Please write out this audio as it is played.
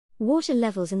Water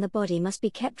levels in the body must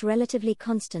be kept relatively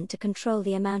constant to control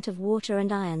the amount of water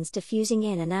and ions diffusing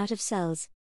in and out of cells.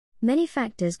 Many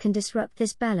factors can disrupt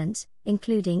this balance,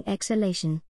 including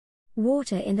exhalation.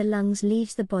 Water in the lungs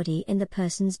leaves the body in the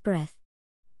person's breath.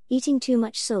 Eating too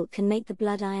much salt can make the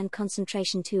blood iron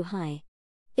concentration too high.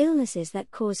 Illnesses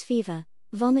that cause fever,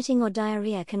 vomiting or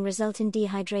diarrhea can result in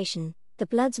dehydration. The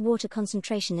blood's water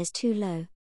concentration is too low.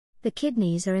 The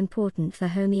kidneys are important for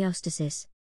homeostasis.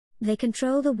 They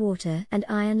control the water and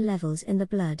iron levels in the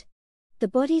blood. The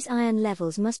body's iron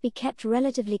levels must be kept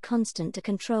relatively constant to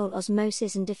control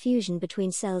osmosis and diffusion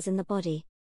between cells in the body.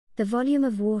 The volume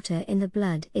of water in the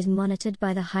blood is monitored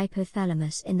by the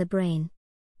hypothalamus in the brain.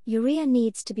 Urea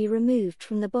needs to be removed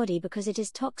from the body because it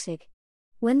is toxic.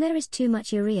 When there is too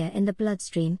much urea in the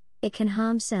bloodstream, it can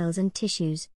harm cells and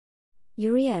tissues.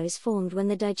 Urea is formed when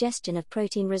the digestion of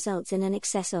protein results in an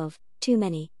excess of too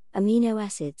many amino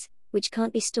acids, which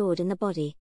can't be stored in the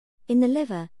body. In the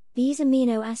liver, these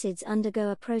amino acids undergo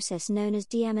a process known as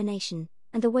deamination,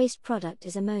 and the waste product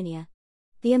is ammonia.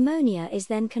 The ammonia is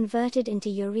then converted into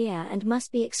urea and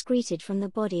must be excreted from the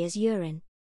body as urine.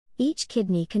 Each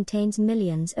kidney contains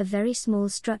millions of very small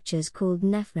structures called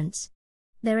nephrons.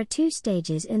 There are 2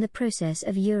 stages in the process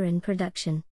of urine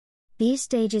production. These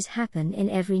stages happen in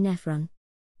every nephron.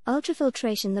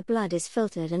 Ultrafiltration: the blood is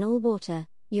filtered and all water,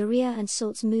 urea and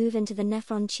salts move into the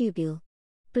nephron tubule.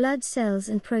 Blood cells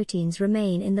and proteins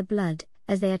remain in the blood,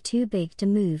 as they are too big to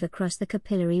move across the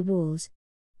capillary walls.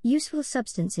 Useful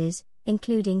substances,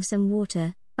 including some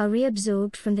water, are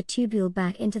reabsorbed from the tubule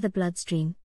back into the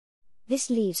bloodstream. This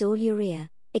leaves all urea,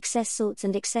 excess salts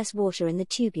and excess water in the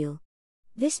tubule.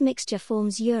 This mixture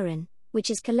forms urine, which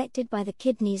is collected by the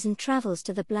kidneys and travels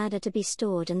to the bladder to be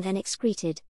stored and then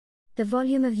excreted. The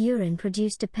volume of urine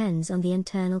produced depends on the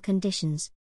internal conditions.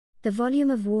 The volume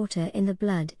of water in the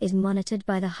blood is monitored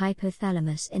by the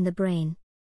hypothalamus in the brain.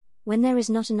 When there is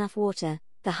not enough water,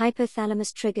 the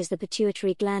hypothalamus triggers the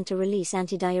pituitary gland to release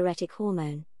antidiuretic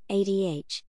hormone,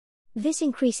 ADH. This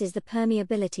increases the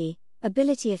permeability,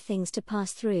 ability of things to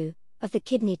pass through, of the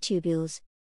kidney tubules.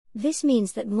 This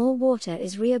means that more water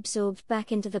is reabsorbed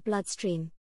back into the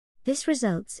bloodstream. This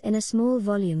results in a small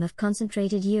volume of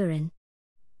concentrated urine.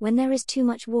 When there is too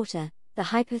much water, the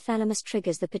hypothalamus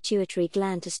triggers the pituitary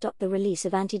gland to stop the release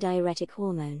of antidiuretic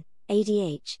hormone,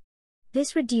 ADH.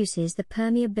 This reduces the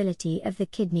permeability of the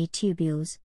kidney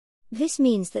tubules. This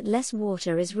means that less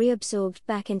water is reabsorbed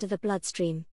back into the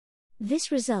bloodstream.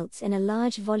 This results in a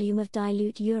large volume of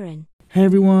dilute urine. Hey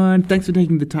everyone, thanks for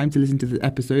taking the time to listen to this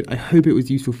episode. I hope it was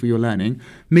useful for your learning.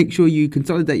 Make sure you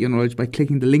consolidate your knowledge by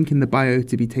clicking the link in the bio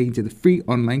to be taken to the free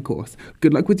online course.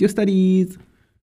 Good luck with your studies!